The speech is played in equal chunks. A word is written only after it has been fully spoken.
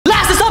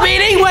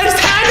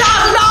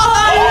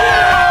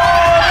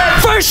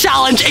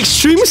challenge,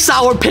 extreme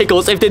sour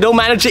pickles. If they don't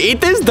manage to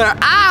eat this, they're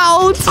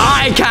out.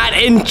 I can't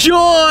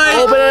enjoy.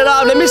 Open it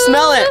up. Let me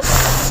smell it.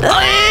 Ew,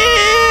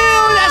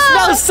 that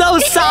smells so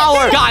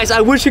sour. Guys,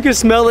 I wish you could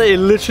smell it. It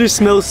literally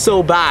smells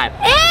so bad.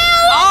 Ew,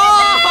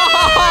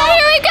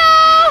 here we go.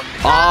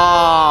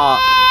 Oh,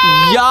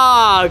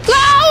 yuck.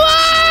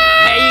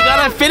 Hey, you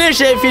gotta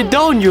finish it. If you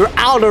don't, you're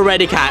out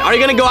already, Cat. Are you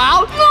gonna go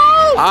out? No.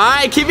 All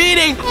right, keep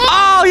eating.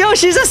 Oh, yo,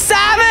 she's a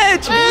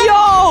savage.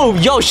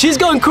 Yo, she's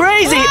going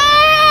crazy. Yo!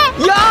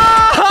 Let's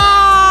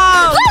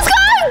go,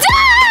 I'm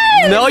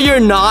done. No, you're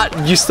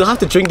not. You still have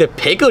to drink the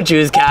pickle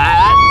juice,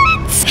 Cat.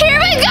 Here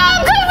we go.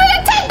 I'm coming for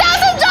the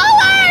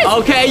 $10,000.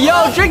 Okay,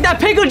 yo, drink that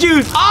pickle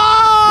juice.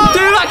 Oh,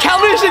 dude, I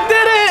can't believe she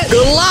did it.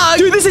 Good luck.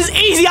 Dude, this is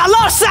easy. I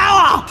love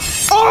sour.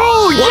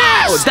 Oh,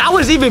 yes. That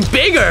was even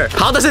bigger.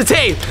 How does it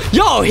taste?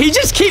 Yo, he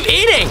just keep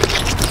eating.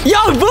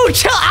 Yo, boo,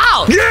 chill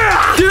out.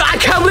 Yeah. Dude, I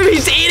can't believe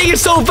he's eating it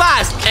so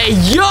fast. Hey,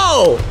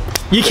 yo,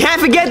 you can't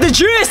forget the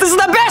juice. This is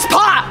the best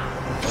part.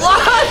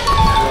 What?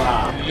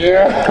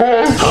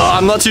 Oh,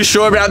 I'm not too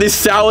sure about this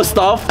sour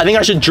stuff. I think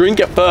I should drink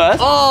it first.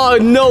 Oh,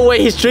 no way.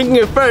 He's drinking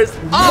it first.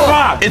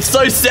 Oh, it's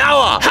so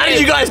sour. How did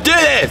you guys do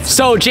this?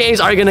 So, James,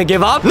 are you going to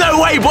give up? No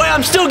way, boy.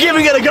 I'm still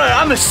giving it a go.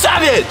 I'm a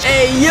savage.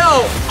 Hey, yo.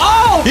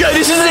 Oh. Yo,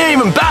 this isn't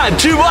even bad.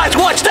 2 bites.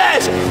 Watch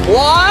this. 1.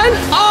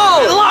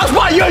 Oh. Last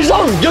bite. Yo,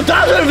 Zhong, your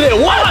dad's over there.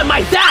 What?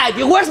 My dad?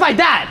 Where's my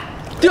dad?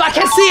 Dude, I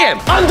can't see him.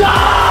 I'm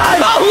done.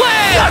 No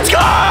way. Let's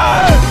go.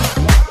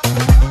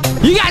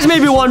 You guys may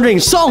be wondering,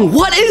 Zhong,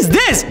 what is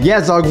this? Yeah,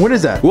 Zhong, what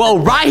is that? Well,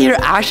 right here,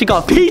 I actually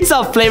got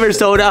pizza flavored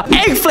soda,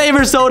 egg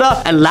flavored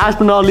soda, and last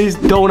but not least,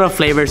 donut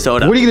flavored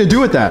soda. What are you gonna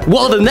do with that?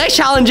 Well, the next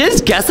challenge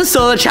is guess the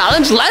soda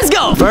challenge. Let's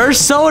go.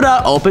 First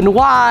soda, open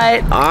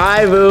wide. All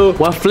right, boo.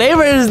 What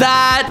flavor is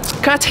that?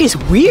 Kind of tastes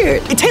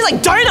weird. It tastes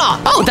like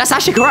donut. Oh, that's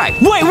actually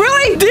correct. Wait,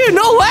 really? Dude,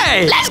 no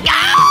way. Let's go.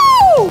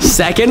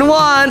 Second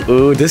one.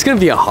 Ooh, this is gonna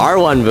be a hard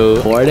one,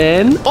 boo. Pour it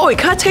in. Oh, it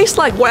kind of tastes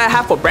like what I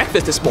had for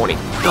breakfast this morning.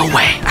 No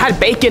way. I had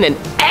bacon and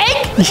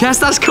egg. Yes,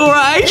 that's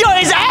correct. Yo,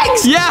 it's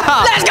eggs.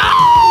 Yeah. Let's go.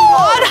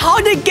 What? How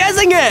are they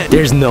guessing it?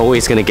 There's no way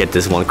he's gonna get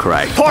this one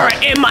correct. Pour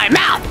it in my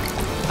mouth.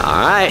 All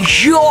right.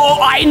 Yo,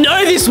 I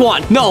know this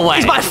one. No way.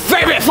 It's my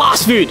favorite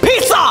fast food.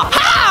 Pizza.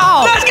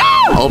 How? Let's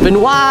go.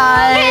 Open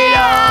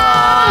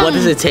wide. What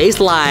does it taste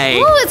like?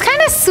 Ooh, it's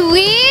kind of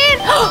sweet.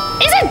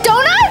 Is it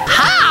donut?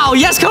 How?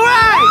 Yes,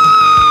 correct.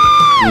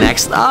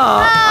 Next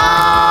up.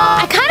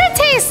 I kind of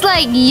taste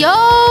like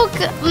yolk.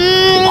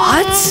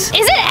 What? Is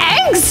it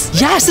eggs?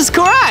 Yes, it's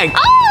correct.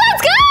 Oh,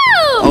 let's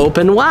go.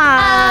 Open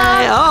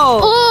wide.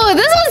 Oh,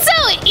 this one's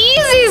so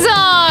easy,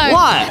 Zhong.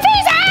 What?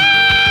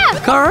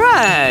 Pizza!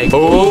 Correct.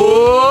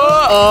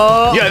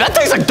 Oh. Yo, that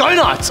tastes like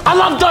donuts. I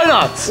love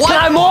donuts. What? Can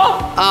I have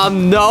more?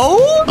 No.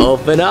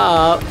 Open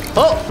up.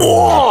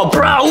 Oh,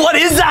 bro, what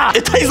is that?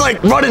 It tastes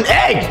like rotten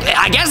egg.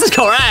 I guess it's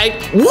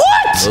correct.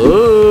 What?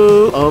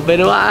 Ooh,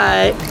 open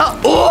wide.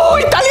 Oh,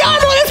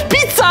 Italiano, it's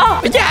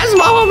pizza. Yes,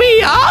 mamma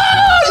mia.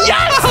 Oh,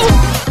 yes.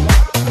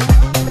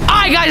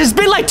 Alright guys, it's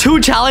been like 2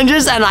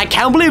 challenges and I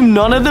can't believe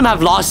none of them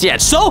have lost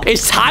yet. So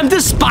it's time to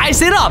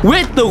spice it up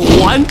with the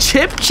 1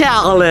 chip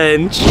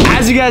challenge.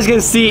 As you guys can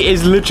see,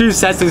 it literally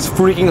says it's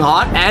freaking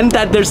hot and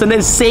that there's an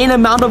insane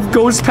amount of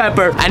ghost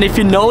pepper. And if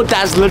you know,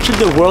 that's literally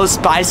the world's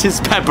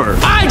spiciest pepper.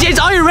 Alright James,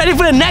 are you ready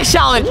for the next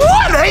challenge?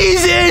 What?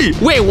 Easy.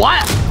 Wait,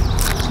 what?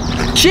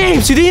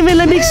 James, you didn't even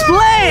let me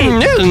explain.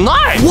 This is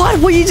nice. What?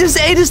 What you just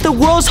ate is the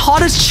world's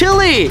hottest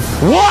chili.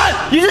 What?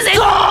 You just ate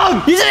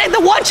You just ate the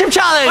 1 chip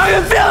challenge. I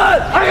can feel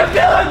it. I can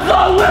feel it.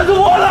 Oh, where's the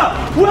water?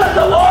 Where's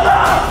the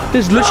water?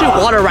 There's literally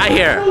water right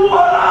here.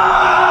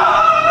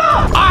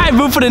 Alright,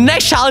 move for the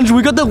next challenge.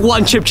 We got the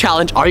 1 chip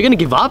challenge. Are you gonna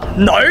give up?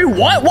 No.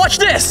 What? Watch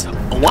this.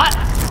 What?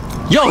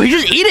 Yo, he's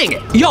just eating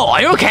it. Yo,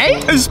 are you okay?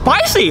 It's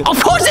spicy.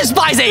 Of course it's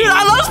spicy. Dude,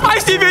 I love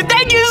spicy food.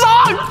 Thank you,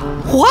 Zhong.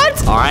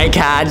 What? Alright,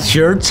 Kat, it's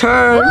your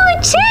turn. Ooh,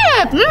 a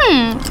chip.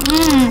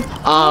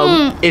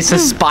 It's a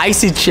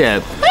spicy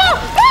chip.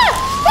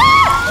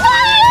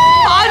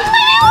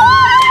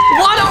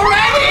 What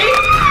already?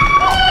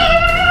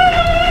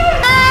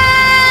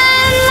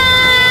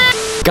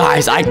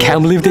 Guys, I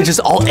can't believe they just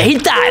all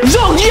ate that.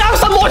 Zhong, do you have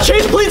some more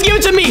cheese? Please give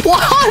it to me.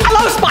 What? I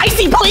love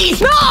spicy, please.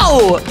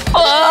 No!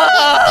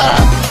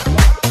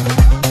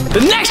 The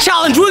next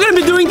challenge, we're gonna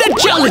be doing the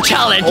jelly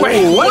challenge.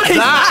 Wait, what is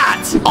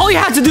that? All you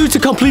have to do to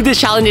complete this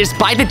challenge is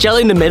bite the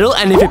jelly in the middle,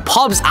 and if it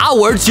pops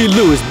outwards, you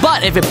lose.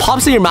 But if it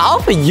pops in your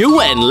mouth, you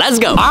win. Let's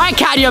go. All right,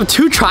 Kat, you have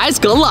 2 tries.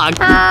 Good luck.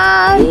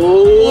 Oh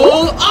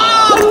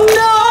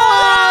no!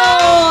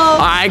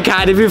 All right,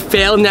 Kat, if you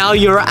fail now,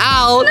 you're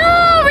out.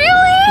 No,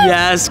 really?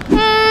 Yes.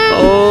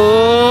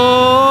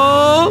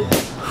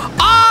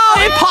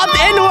 It popped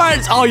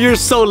inwards. Oh, you're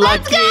so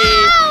lucky.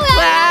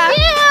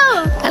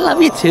 I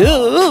love you too.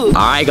 All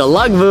right, good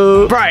luck,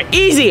 Vu. Bro,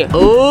 easy.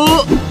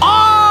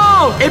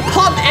 Oh, it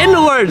popped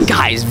inwards.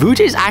 Guys, Vuj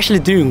is actually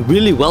doing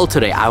really well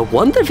today. I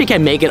wonder if he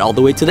can make it all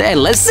the way to the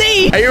end. Let's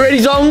see. Are you ready,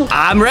 Zhong?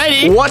 I'm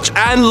ready. Watch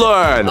and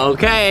learn.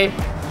 Okay.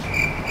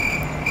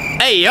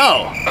 Hey,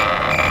 yo.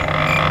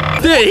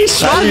 Dude, he's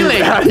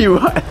struggling. How do you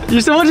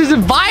You're supposed to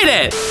bite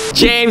it.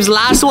 James,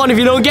 last one. If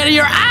you don't get it,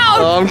 you're out.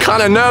 Oh, I'm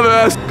kind of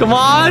nervous. Come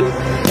on.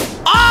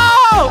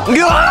 Oh!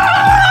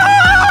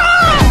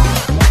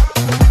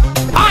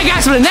 Alright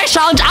guys, for the next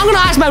challenge, I'm gonna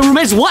ask my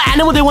roommates what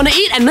animal they want to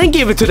eat and then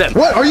give it to them.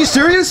 What? Are you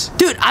serious?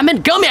 Dude, I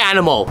meant gummy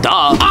animal. Duh.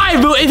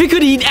 Alright, bro, if you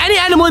could eat any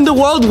animal in the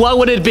world, what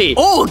would it be?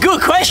 Oh,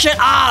 good question.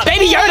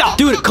 Baby Yoda.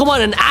 Dude, come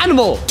on, an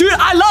animal. Dude,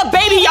 I love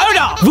Baby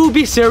Yoda. Vu,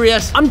 be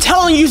serious. I'm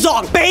telling you,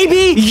 Zhong,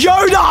 Baby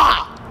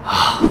Yoda.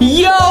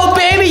 Yo,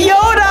 Baby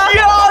Yoda.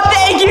 Yo,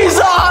 thank you,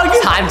 Zhong.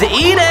 Time to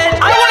eat it.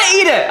 I want to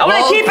eat it. I want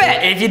to keep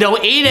it. If you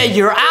don't eat it,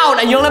 you're out,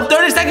 and you only have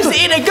 30 seconds to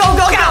eat it. Go,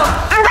 go, go.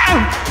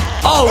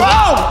 Oh,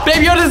 wow.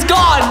 Baby Yoda's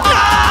gone.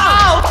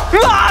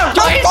 Baby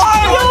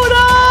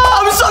Yoda.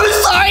 I'm so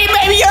sorry,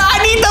 Baby Yoda. I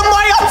need the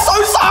money. I'm so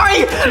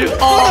sorry.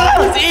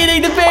 Oh, he's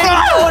eating the Baby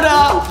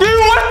Yoda. Do you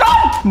want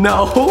some?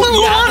 No.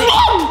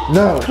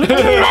 No.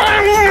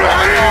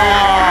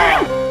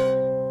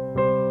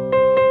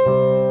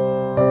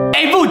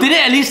 Hey, Boo, did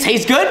it at least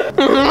taste good?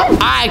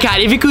 Alright, Kat,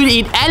 if you could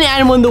eat any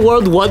animal in the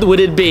world, what would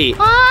it be?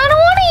 I don't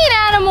want to eat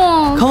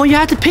animals. Come on, you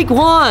have to pick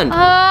one. No,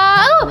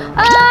 I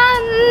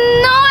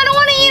don't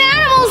want to eat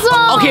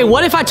animals. Okay,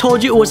 what if I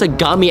told you it was a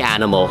gummy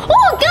animal?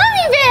 Oh,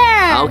 gummy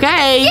bear.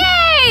 Okay.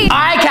 Yay.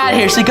 Alright, Kat,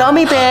 here's the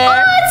gummy bear.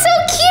 Oh, it's so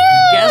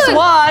cute. Guess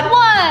what?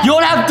 What? You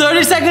only have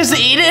 30 seconds to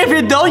eat it. If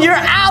you don't, you're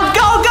out.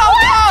 Go, go,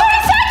 go.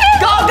 30 seconds.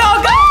 Go, go,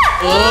 go.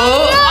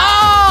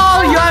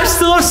 Oh, you have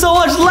still so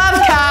much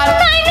left, Kat.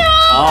 I know.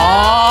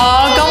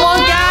 Oh, come on,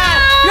 Kat.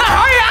 Yeah,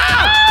 hurry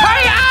up.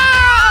 Hurry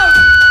up.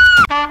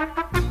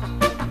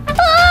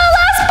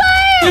 Last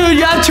bite. Dude,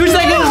 you have 2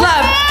 seconds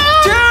left.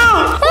 2,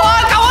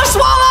 1, come on,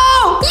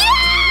 swallow.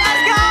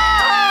 Let's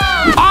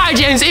go. All right,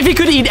 James, if you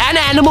could eat an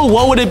animal,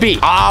 what would it be?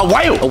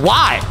 Whale.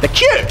 Why? They're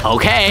cute.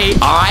 Okay.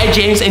 All right,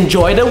 James,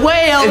 enjoy the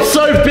whale. It's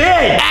so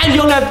big. And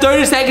you only have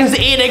 30 seconds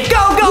to eat it.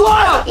 Go, go,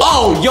 What? go.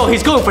 Oh, yo,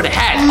 he's going for the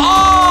head.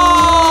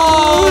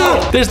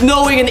 Oh! There's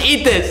no way you can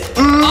eat this.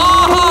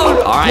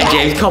 Oh! All right,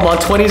 James, come on.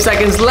 20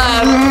 seconds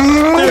left.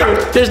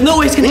 Dude, there's no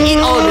way he's going to eat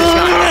all of this,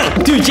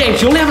 guy. Dude,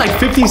 James, you only have like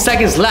 15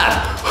 seconds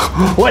left.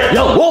 Wait,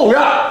 yo, whoa,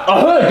 yeah.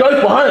 I heard a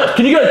ghost behind us.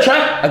 Can you go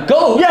check?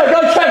 Go. Yeah,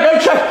 go check.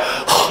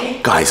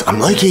 Guys, I'm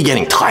low-key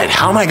getting tired.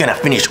 How am I gonna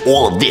finish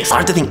all of this? I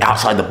have to think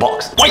outside the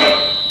box. Wait,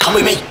 come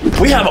with me.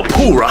 We have a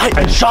pool, right?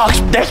 And sharks,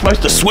 they're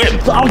supposed to swim.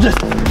 So I'll just...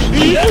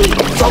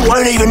 I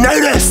won't even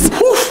notice.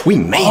 Whew, we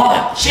made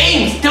it.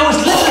 James, there was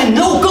literally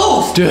no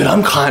ghost. Dude,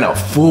 I'm kind of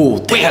full.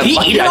 Wait, did he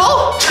eat it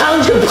all?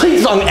 Challenge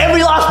complete on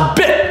every last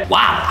bit.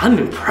 Wow, I'm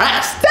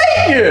impressed.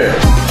 Thank you.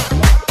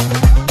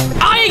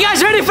 Are you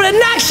guys ready for the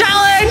next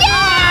challenge?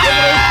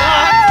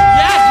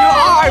 Yes, you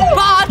are.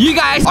 But you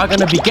guys are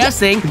gonna be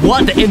guessing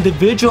what the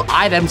individual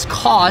items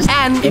cost,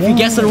 and if you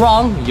guess it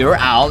wrong, you're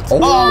out. Oh,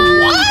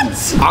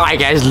 what? All right,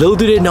 guys. Little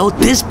do they know,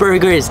 this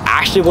burger is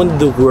actually one of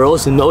the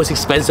world's most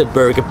expensive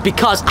burger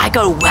because I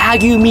got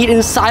Wagyu meat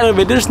inside of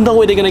it. There's no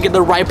way they're gonna get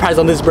the right price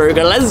on this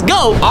burger. Let's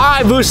go. All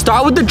right, Boo.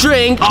 Start with the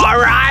drink. All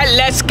right,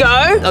 let's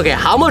go. Okay,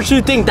 how much do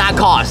you think that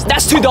costs?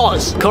 That's $2.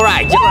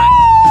 Correct. You're right.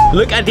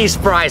 Look at these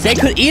fries. They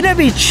could either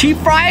be cheap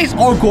fries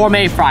or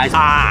gourmet fries. Can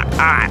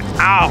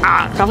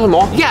I have some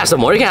more? You can have some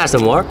more. You can have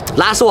some more.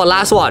 Last one.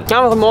 Can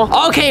I have some more?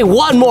 Okay,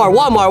 one more.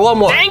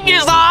 Thank you,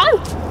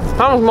 Zhong.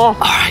 How much more? All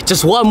right,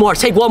 just one more.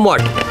 Take one more.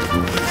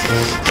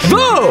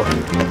 Boo!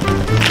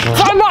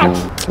 How much?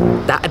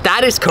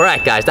 That is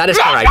correct, guys. That is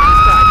correct.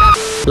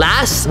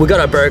 Last, we got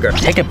a burger.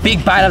 Take a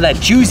big bite of that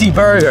juicy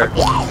burger.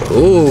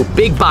 Ooh,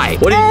 big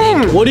bite. What do you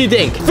think? What do you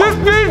think?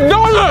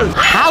 $15.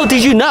 How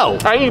did you know?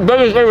 I eat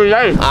burgers every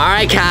day. All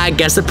right, Kat,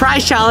 guess the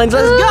price challenge.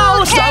 Let's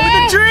go. Okay. Start with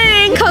the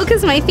drink. Coke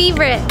is my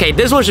favorite. Okay,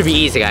 this one should be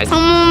easy, guys.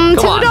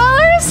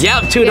 $2?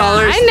 Yep, $2. Yeah,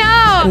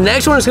 I know.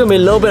 Next one is gonna be a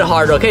little bit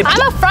harder, okay?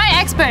 I'm a fry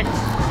expert.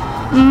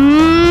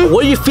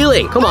 What are you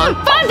feeling? Come on.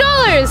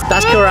 $5.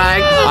 That's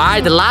correct. All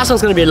right, the last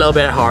one's gonna be a little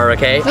bit harder,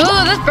 okay? Ooh,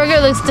 this burger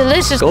looks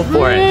delicious. Go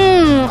for it.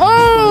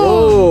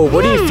 Oh,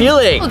 what are you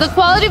feeling? the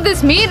quality of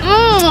this meat,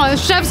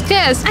 chef's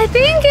kiss. I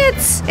think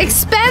it's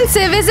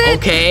expensive. Is it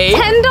Okay.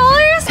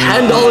 $10?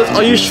 $10?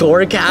 Are you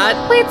sure,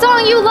 Kat? Wait,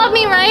 Zhong, you love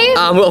me, right?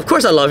 Well, of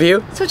course I love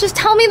you. So just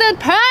tell me the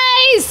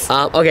price.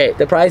 Okay,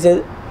 the price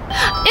is...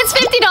 It's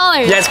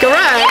 $50. That's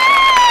correct.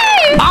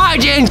 Yay! All right,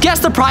 James, guess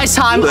the price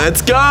time.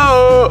 Let's go.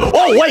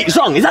 Oh, wait,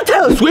 Zhong, is that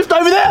Taylor Swift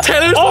over there?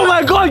 Taylor Oh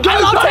my God, I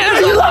love Taylor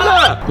You Swift. love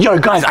her. Yo,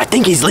 guys, I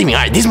think he's leaving.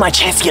 All right, this is my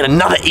chance to get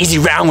another easy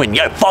round win.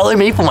 Yo, follow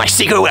me for my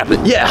secret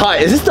weapon. Yeah, hi,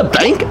 is this the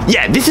bank?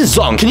 Yeah, this is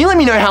Zhong. Can you let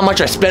me know how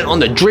much I spent on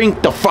the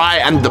drink, the fry,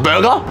 and the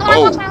burger?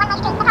 Oh,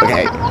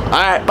 okay. All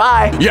right,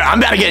 bye. Yeah, I'm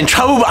about to get in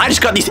trouble, but I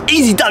just got this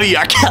easy W.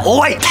 I can't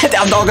wait.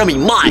 $10,000 gonna be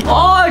mine.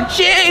 Oh,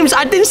 James,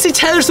 I didn't see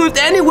Taylor Swift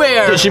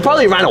anywhere. Dude, she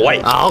probably ran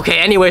away. Okay,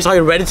 anyways, are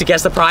you ready to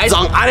guess the price?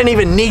 Zhong, I don't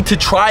even need to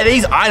try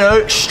these. I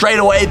know straight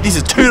away this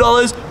is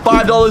 $2,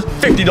 $5,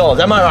 $50.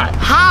 Am I right?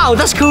 How?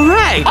 That's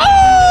correct.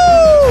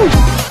 Oh!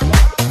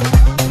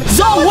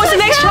 So, what's the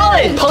next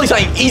challenge? Probably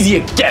something easy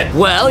again.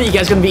 Well, you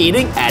guys gonna be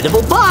eating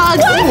edible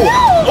bugs.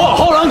 Oh,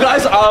 hold on,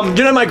 guys.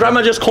 You know, my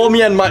grandma just called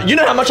me and you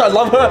know how much I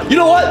love her. You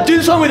know what? Do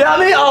this one without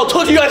me. I'll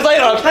talk to you guys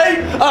later,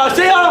 okay?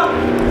 See ya.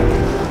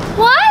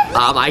 What?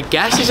 I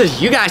guess it's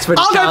just you guys for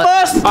the I'll go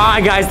challenge. first.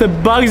 Alright, guys, the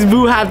bugs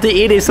Boo have to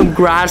eat is some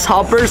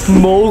grasshoppers,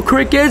 mole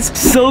crickets,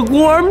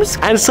 silkworms,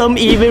 and some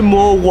even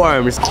more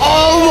worms.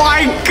 Oh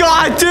my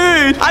god,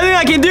 dude! I think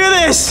I can do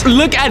this!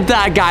 Look at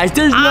that, guys.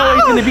 There's no way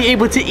he's gonna be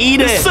able to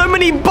eat it. So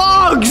many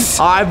bugs.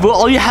 Alright, but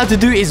all you have to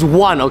do is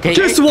one, okay?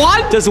 Just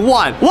one? Just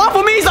one. One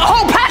for me is the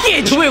whole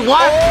package. Wait,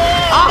 what?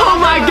 Oh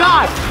my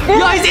god! You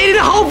guys eating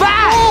the whole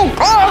bag!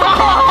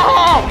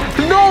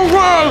 No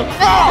way.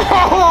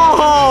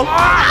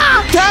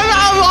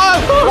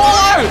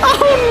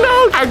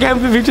 Oh no! I can't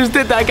believe you just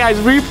did that, guys.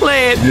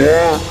 Replay it.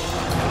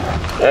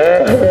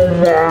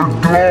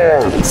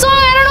 So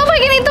I don't know if I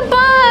can eat the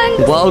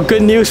bug. Well,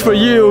 good news for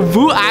you.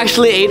 Boo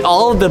actually ate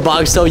all of the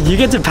bugs, so you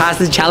get to pass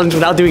the challenge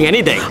without doing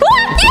anything.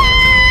 What? Yeah!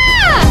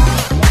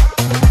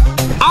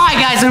 Alright,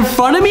 guys, in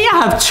front of me, I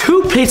have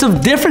 2 plates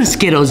of different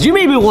Skittles. You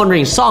may be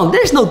wondering, Zhong,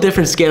 there's no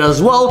different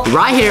Skittles. Well,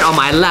 right here on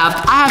my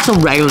left, I have some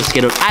regular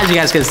Skittles, as you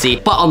guys can see.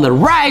 But on the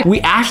right, we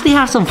actually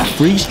have some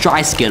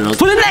freeze-dried Skittles.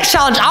 For the next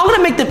challenge, I'm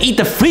gonna make them eat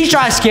the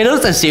freeze-dried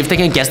Skittles and see if they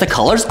can guess the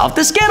colors of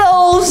the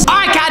Skittles.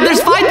 Alright, Kat,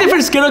 there's 5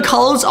 different Skittle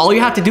colors. All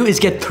you have to do is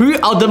get 3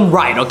 of them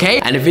right, okay?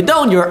 And if you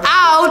don't, you're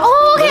out.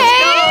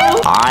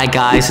 Okay. Alright,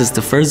 guys, it's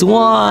the first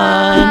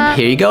one.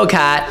 Here you go,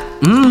 Kat.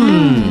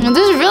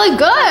 This is really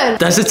good.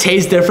 Does it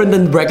taste different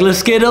than regular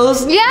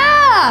Skittles?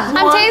 Yeah.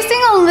 I'm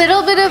tasting a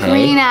little bit of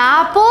green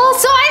apple.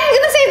 So I'm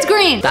gonna say it's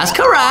green. That's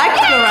correct.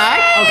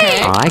 Correct.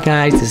 Okay. Alright,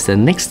 guys, this is the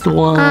next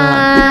one.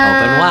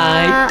 Open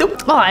wide.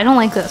 Doop. Oh, I don't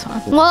like this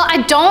one. Well,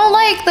 I don't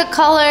like the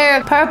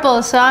color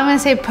purple, so I'm gonna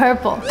say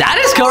purple. That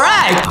is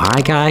correct.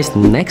 Alright, guys,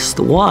 next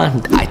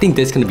one. I think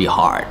this is gonna be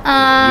hard.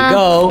 Here you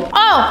go.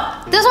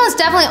 Oh, this one's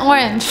definitely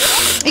orange.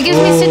 It gives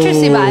me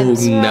citrusy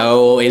vibes.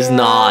 No, it's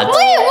not.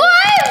 Wait, what?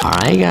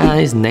 Alright,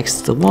 guys,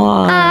 next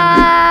one.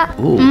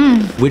 Ooh.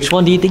 Which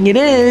one do you think it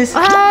is?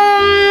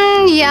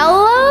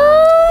 Yellow?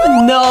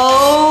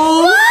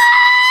 No.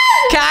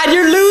 Kat,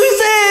 you're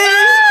losing.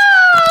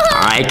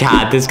 Alright,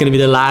 Kat, this is gonna be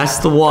the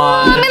last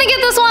one. I'm gonna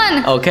get this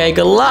one. Okay,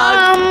 good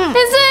luck.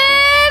 Is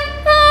it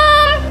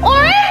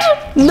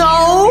orange?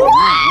 No.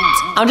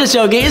 What? I'm just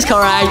joking. It's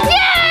correct.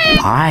 Yay!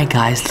 Alright,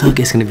 guys, look,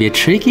 it's gonna be a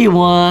tricky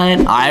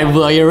one. Alright,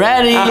 well, you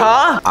ready?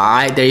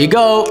 Alright, there you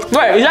go.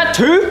 Wait, is that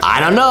 2? I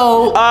don't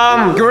know.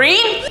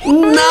 Green?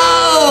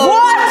 No!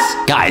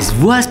 What? Guys,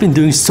 Wu has been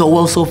doing so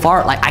well so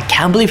far. Like, I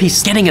can't believe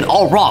he's getting it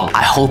all wrong.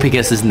 I hope he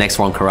gets this next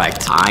one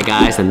correct. Alright,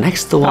 guys, the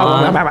next one.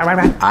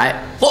 Alright.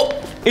 Oh,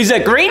 is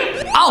it green?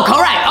 oh,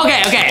 correct.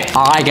 Okay.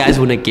 Alright, guys,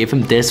 we're gonna give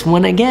him this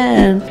one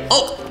again.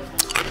 Oh,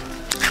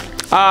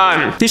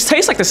 These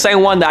taste like the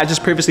same one that I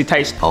just previously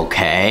tasted.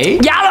 okay.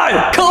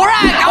 Yellow!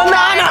 Correct!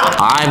 Banana!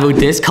 Alright, but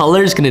this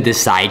color is gonna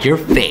decide your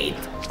fate.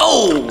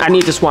 Oh! I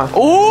need this one.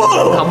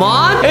 Ooh! Come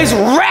on! It's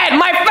red,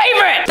 my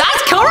favorite!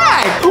 That's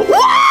correct!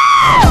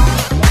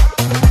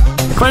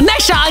 For the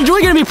next challenge,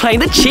 we're gonna be playing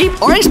the cheap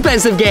or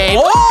expensive game.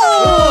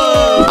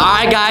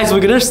 Alright, guys, we're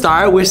gonna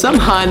start with some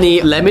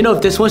honey. Let me know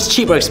if this one's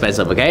cheap or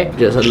expensive, okay?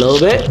 Just a little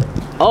bit.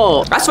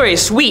 Oh, that's very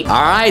sweet.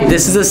 Alright,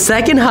 this is the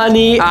second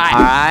honey.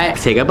 Alright,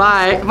 take a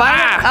bite.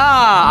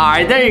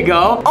 Alright, there you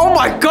go. Oh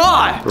my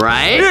god!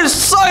 Right? It is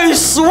so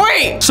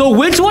sweet! So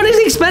which one is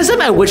expensive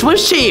and which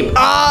one's cheap?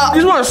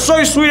 This one is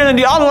so sweeter than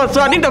the other one, so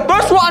I think the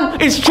first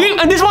one is cheap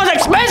and this one's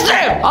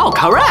expensive! Oh,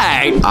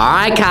 correct.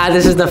 Alright, Kat,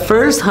 this is the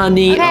first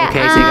honey. Okay,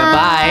 take a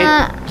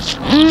bite.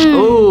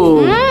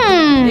 Ooh.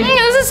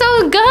 This is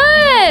so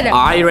good.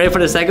 Are you ready for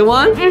the second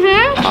one?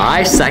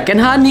 Alright, second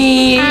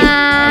honey.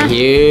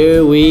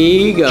 Here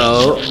we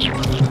go.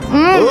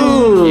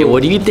 Ooh. Okay,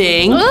 what do you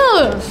think?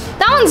 Ooh,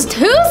 that one's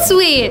too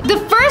sweet. The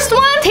first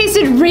one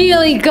tasted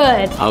really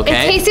good.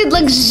 Okay. It tasted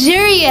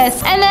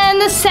luxurious. And then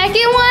the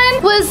second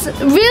one was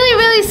really,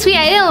 really sweet.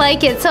 I didn't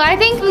like it. So I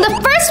think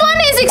the first one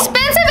is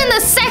expensive and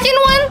the second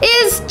one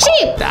is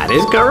cheap. That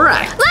is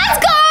correct. Let's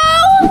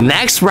go!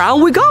 Next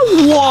round, we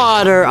got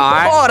water. All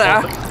right.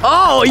 Water?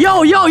 Oh,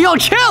 yo,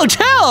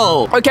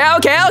 chill.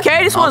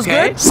 Okay, this one's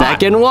good.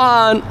 Second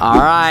one. All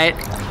right.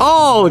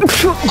 Oh,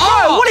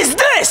 What is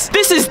this?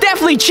 This is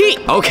definitely cheap.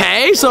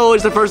 okay. So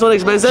is the first one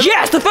expensive?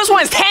 Yes, the first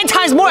one is 10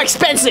 times more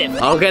expensive.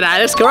 Okay,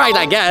 that is correct,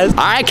 I guess. All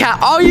right,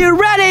 Kat, are you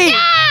ready?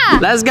 Yeah!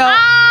 Let's go.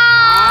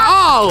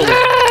 Oh,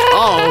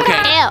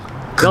 okay. Ew.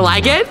 You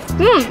like it?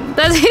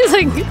 That tastes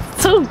like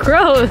so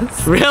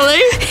gross.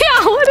 Really?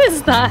 Yeah, what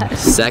is that?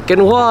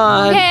 Second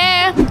one.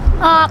 Okay.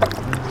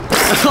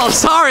 Oh,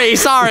 sorry.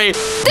 This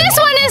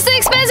one is the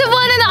expensive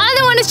one and the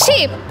other one is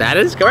cheap. That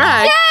is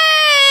correct.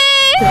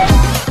 Yay!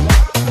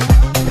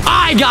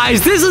 Alright,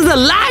 guys, this is the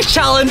last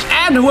challenge,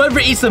 and whoever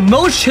eats the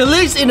most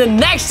chilies in the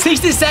next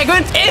 60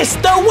 seconds is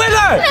the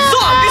winner. So,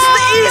 this is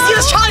the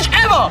easiest challenge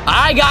ever.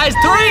 Alright, guys,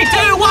 3,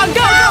 2, 1,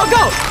 go.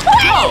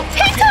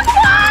 He took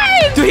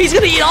mine! Dude, he's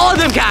gonna eat all of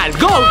them, Kat.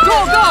 Go.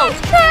 No!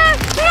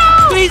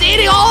 Dude, he's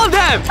eating all of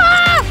them.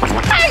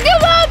 I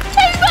give up!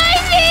 It's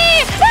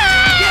spicy!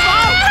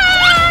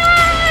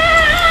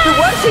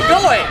 How's it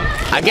going?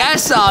 I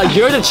guess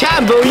you're the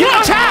champ, bro. You're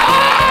the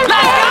champ.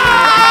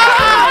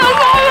 Let's go!